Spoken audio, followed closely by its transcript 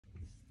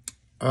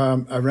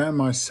I ran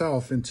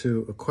myself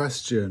into a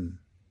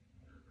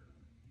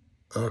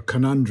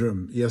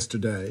conundrum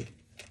yesterday,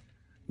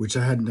 which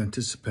I hadn't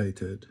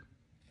anticipated,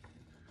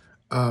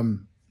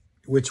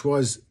 which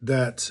was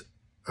that,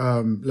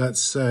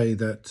 let's say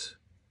that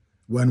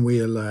when we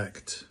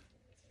elect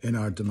in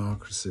our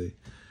democracy,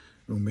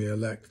 when we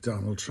elect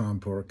Donald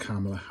Trump or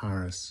Kamala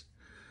Harris,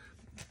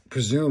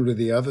 presumably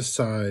the other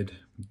side,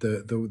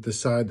 the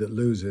side that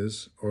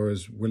loses or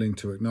is willing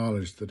to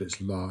acknowledge that it's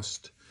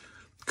lost,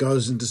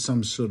 goes into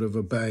some sort of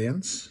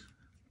abeyance.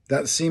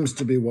 That seems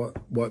to be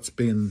what's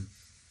been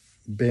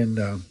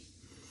mooted,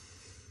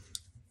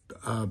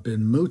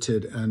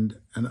 and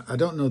I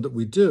don't know that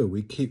we do.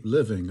 We keep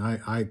living.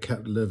 I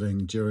kept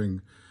living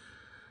during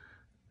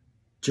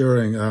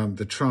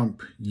the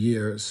Trump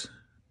years.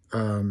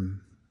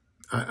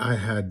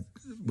 I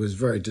was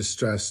very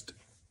distressed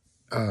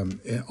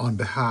on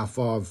behalf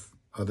of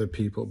other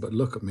people, but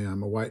look at me,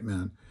 I'm a white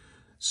man,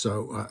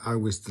 so I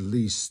was the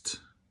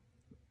least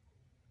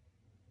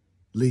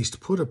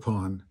put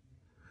upon.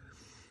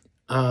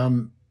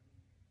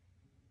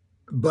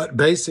 But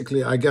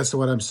basically, I guess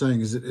what I'm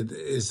saying is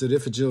that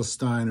if a Jill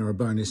Stein or a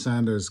Bernie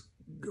Sanders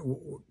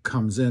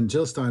comes in,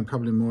 Jill Stein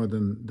probably more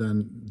than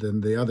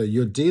the other,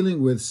 you're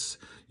dealing with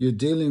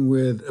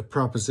a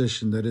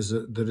proposition that is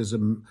a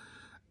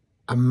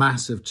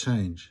massive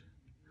change,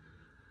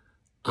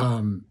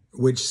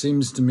 which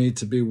seems to me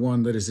to be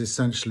one that is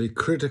essentially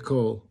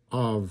critical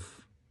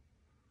of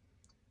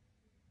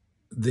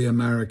the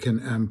American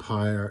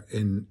empire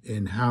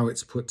in how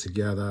it's put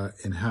together,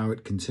 in how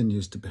it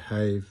continues to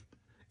behave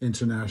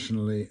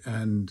internationally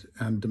and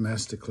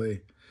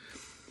domestically.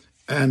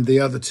 And the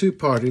other two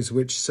parties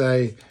which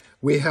say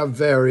we have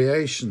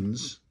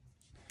variations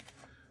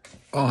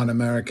on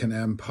American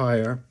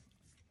empire,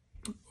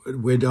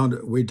 we don't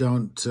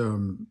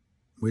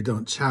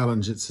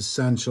challenge its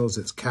essentials,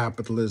 its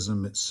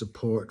capitalism, its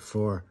support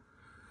for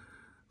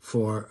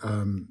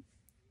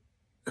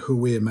who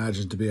we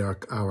imagine to be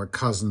our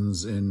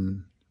cousins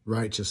in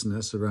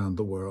righteousness around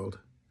the world,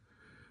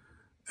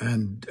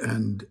 and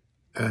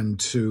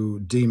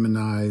to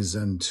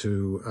demonize and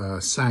to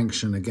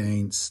sanction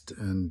against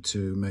and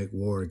to make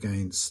war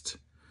against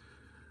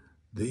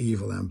the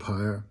evil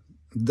empire.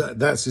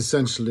 That's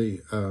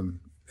essentially,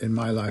 in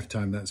my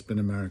lifetime, that's been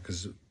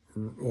America's,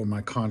 or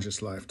my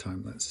conscious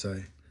lifetime, let's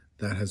say,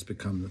 that has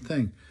become the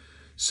thing.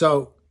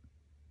 So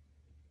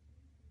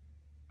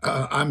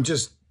I'm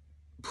just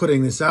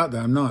putting this out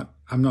there.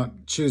 I'm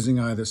not choosing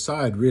either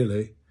side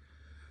really,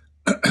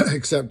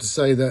 except to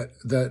say that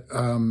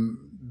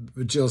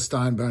Jill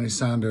Stein, Bernie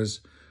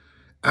Sanders,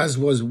 as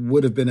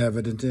would have been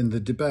evident in the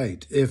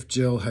debate, if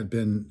Jill had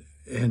been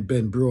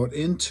brought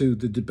into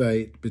the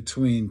debate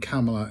between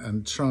Kamala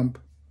and Trump,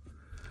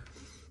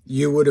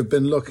 you would have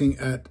been looking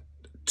at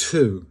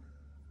 2,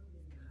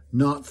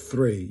 not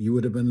 3. You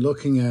would have been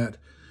looking at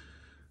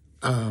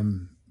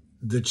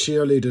the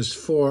cheerleaders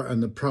for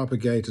and the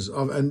propagators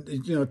of, and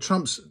you know,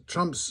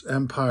 Trump's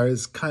empire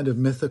is kind of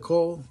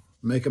mythical.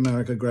 Make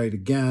America Great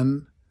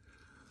Again.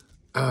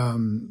 At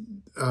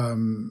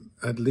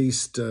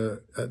least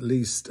the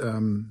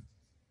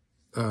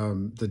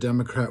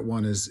Democrat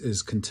one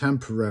is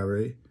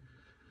contemporary.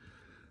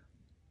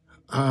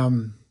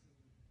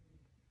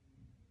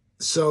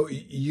 So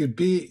you'd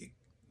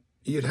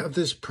have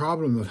this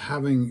problem of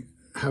having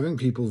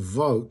people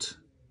vote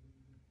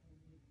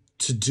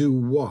to do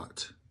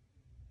what?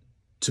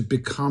 To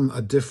become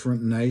a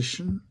different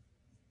nation?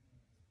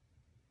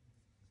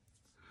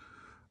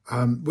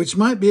 Which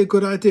might be a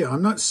good idea.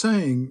 I'm not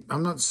saying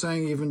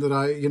even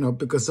that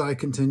because I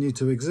continue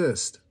to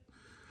exist.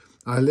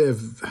 I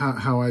live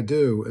how I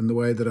do in the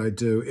way that I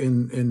do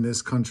in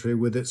this country,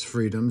 with its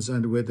freedoms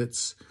and with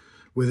its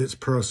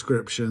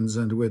proscriptions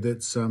and with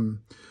its and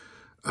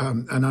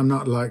I'm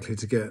not likely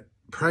to get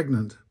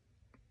pregnant.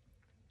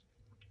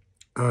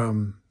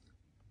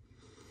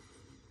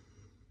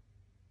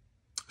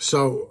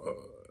 So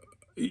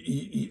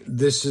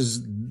this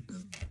is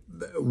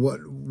what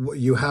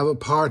you have, a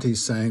party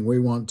saying we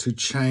want to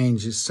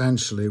change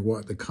essentially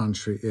what the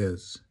country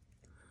is.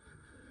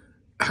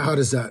 How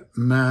does that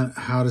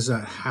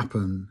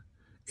happen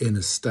in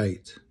a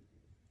state,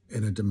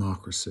 in a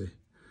democracy?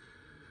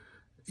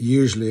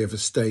 Usually if a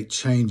state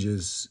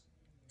changes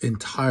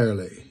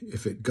entirely,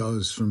 if it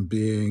goes from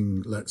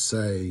being, let's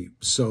say,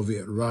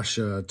 Soviet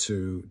Russia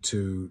to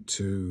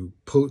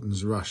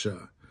Putin's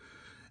Russia,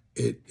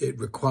 it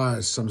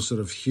requires some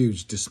sort of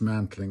huge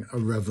dismantling, a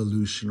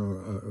revolution,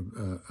 or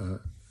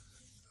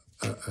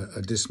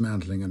a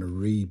dismantling and a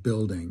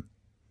rebuilding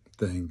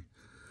thing,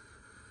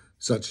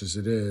 such as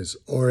it is.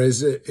 Or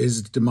is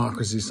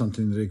democracy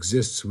something that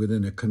exists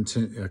within a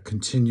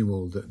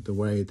continual, the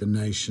way the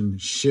nation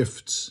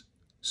shifts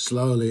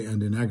slowly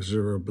and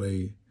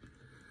inexorably?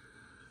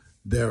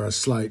 There are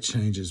slight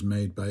changes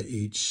made by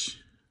each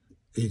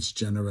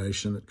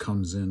generation that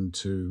comes in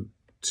to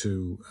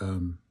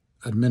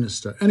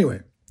administer. Anyway,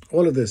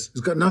 all of this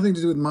has got nothing to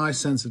do with my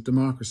sense of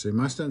democracy.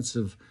 My sense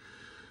of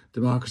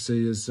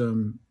democracy is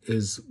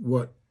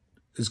what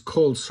is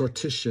called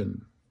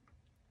sortition.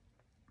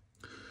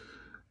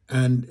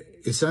 And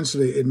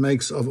essentially, it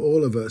makes of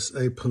all of us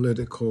a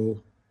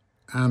political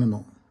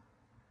animal.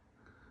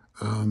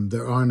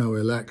 There are no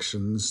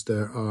elections.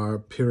 There are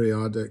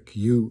periodic.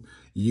 You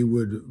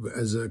would,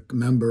 as a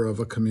member of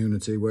a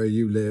community where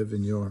you live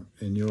in your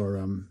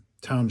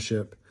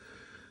township,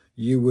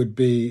 you would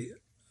be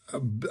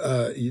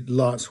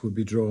lots would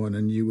be drawn,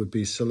 and you would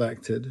be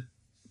selected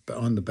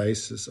on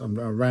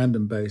a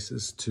random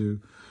basis to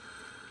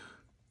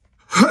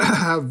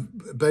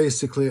have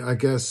basically, I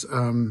guess,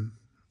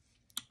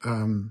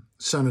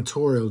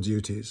 senatorial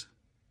duties.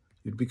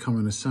 You'd become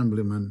an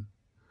assemblyman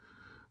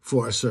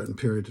for a certain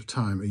period of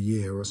time, a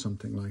year or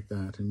something like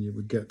that, and you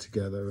would get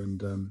together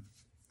and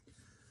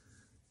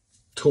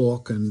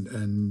talk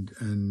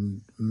and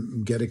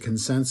get a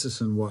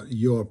consensus on what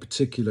your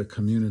particular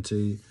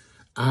community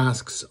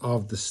asks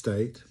of the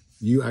state.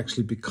 You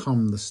actually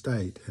become the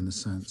state in a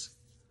sense.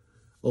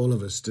 All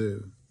of us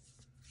do.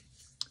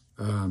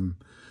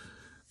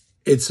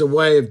 It's a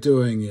way of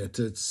doing it.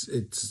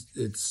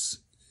 It's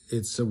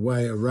a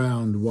way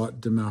around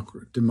what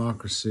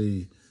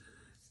democracy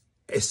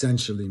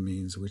essentially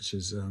means, which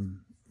is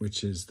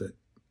that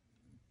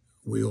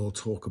we all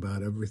talk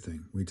about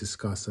everything. We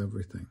discuss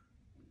everything.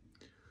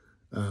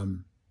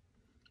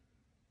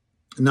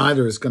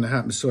 Neither is going to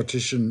happen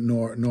sortition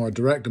nor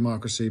direct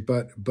democracy,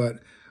 but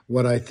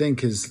what I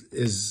think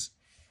is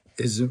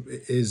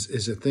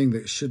a thing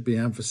that should be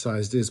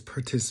emphasized is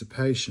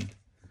participation.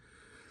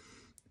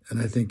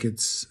 And I think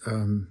it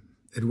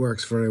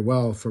works very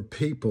well for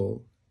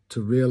people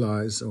to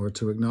realize or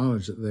to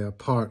acknowledge that they are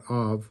part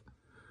of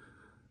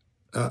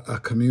a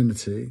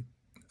community,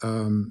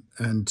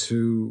 and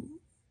to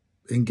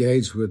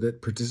engage with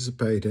it,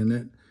 participate in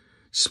it,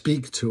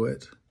 speak to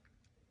it,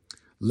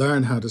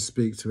 learn how to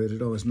speak to it.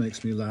 It always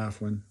makes me laugh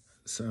when,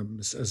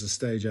 as a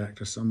stage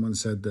actor, someone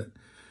said that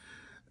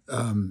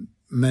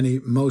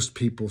most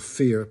people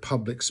fear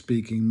public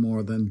speaking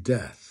more than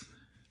death,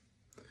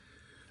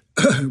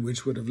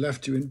 which would have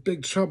left you in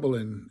big trouble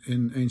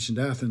in ancient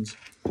Athens.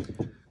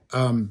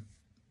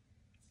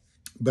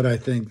 But I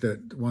think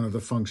that one of the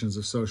functions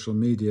of social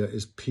media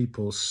is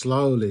people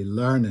slowly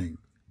learning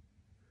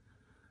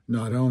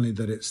not only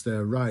that it's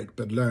their right,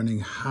 but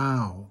learning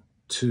how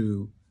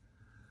to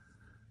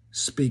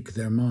speak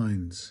their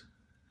minds.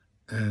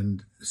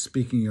 And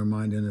speaking your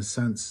mind, in a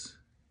sense,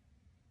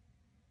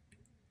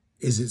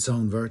 is its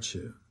own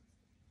virtue.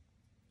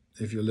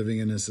 If you're living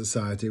in a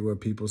society where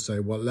people say,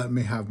 well, let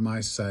me have my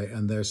say,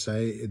 and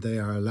they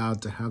are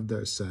allowed to have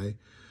their say,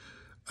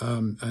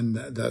 and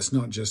that's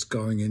not just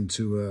going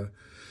into a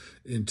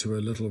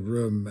little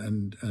room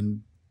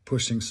and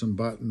pushing some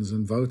buttons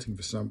and voting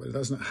for somebody.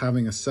 That's not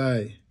having a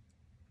say,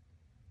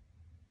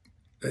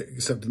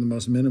 except in the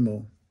most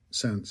minimal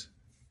sense.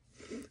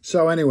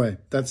 So anyway,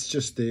 that's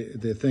just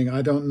the thing.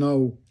 I don't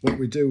know what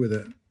we do with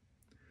it.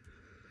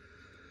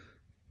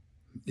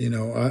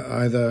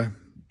 Either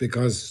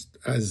because,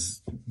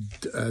 as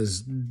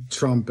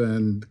Trump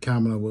and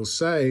Kamala will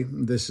say,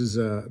 this is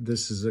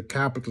a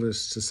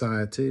capitalist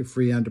society,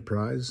 free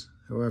enterprise,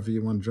 however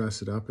you want to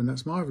dress it up, and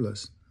that's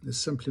marvelous. It's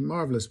simply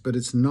marvelous, but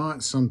it's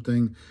not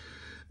something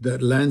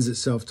that lends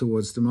itself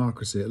towards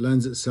democracy. It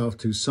lends itself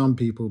to some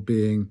people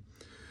being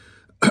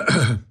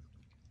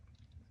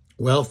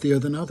wealthier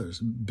than others,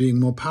 being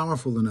more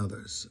powerful than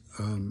others,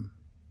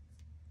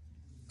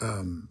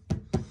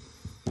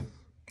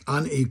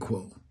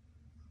 unequal.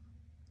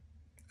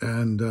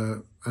 And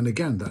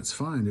again, that's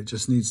fine. It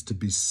just needs to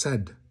be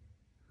said.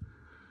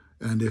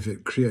 And if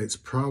it creates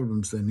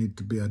problems, they need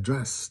to be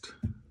addressed.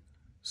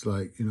 It's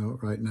like,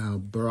 right now,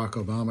 Barack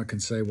Obama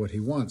can say what he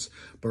wants.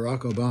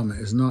 Barack Obama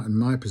is not in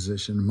my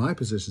position. My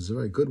position is a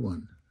very good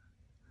one.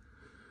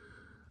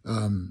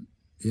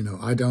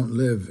 I don't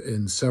live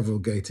in several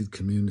gated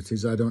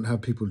communities. I don't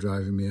have people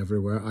driving me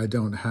everywhere. I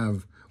don't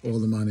have all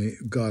the money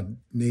God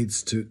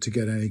needs to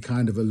get any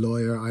kind of a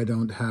lawyer. I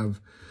don't have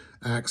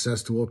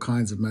access to all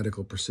kinds of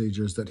medical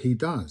procedures that he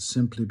does,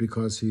 simply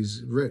because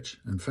he's rich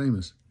and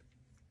famous.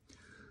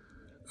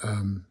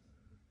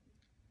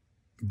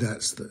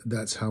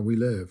 That's how we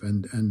live,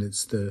 and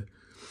it's the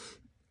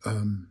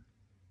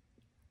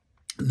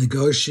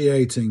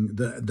negotiating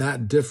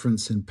that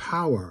difference in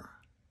power,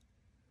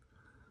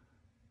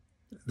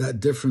 that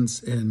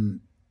difference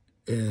in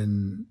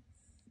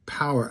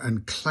power,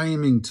 and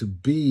claiming to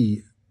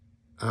be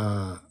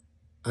a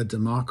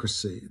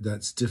democracy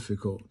that's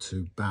difficult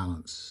to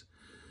balance,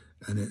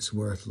 and it's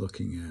worth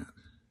looking at.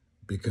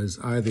 Because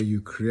either you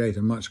create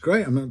a much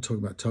greater, I'm not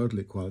talking about total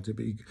equality,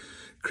 but you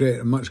create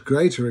a much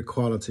greater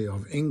equality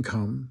of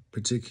income,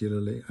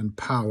 particularly, and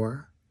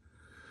power,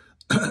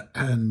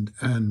 and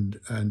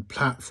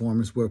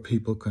platforms where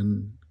people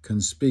can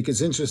speak.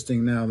 It's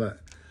interesting now that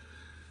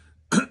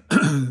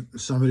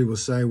somebody will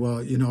say, well,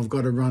 I've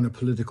got to run a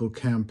political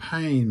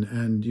campaign,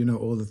 and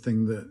all the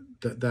thing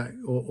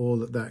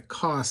that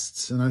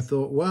costs. And I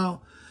thought,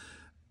 well,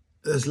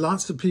 there's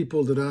lots of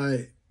people that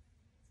I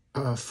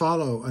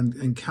follow and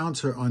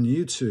encounter on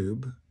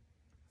YouTube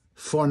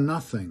for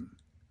nothing,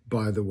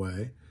 by the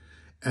way,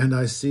 And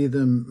I see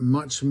them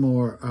much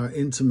more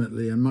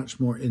intimately and much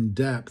more in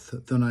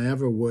depth than I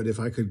ever would if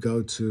I could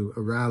go to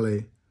a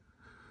rally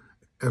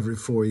every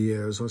 4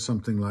 years or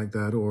something like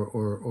that,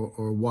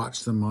 or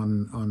watch them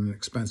on an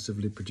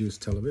expensively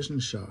produced television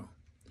show.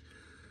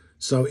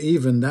 So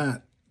even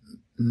that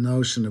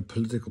notion of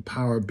political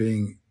power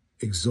being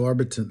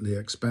exorbitantly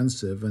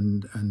expensive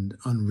and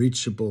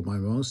unreachable by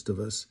most of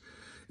us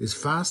is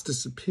fast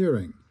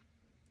disappearing.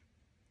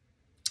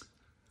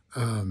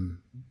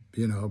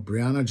 You know,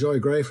 Brianna Joy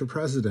Gray for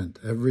president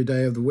every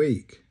day of the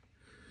week.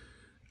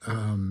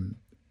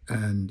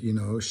 And, you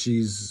know,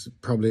 she's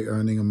probably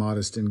earning a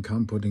modest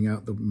income, putting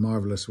out the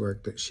marvelous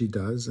work that she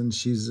does. And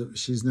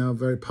she's now a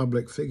very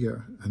public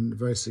figure and a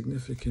very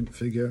significant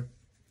figure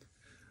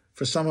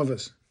for some of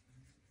us,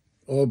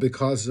 all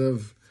because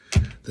of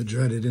the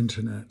dreaded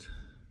internet.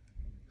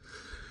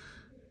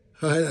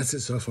 All right, that's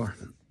it so far.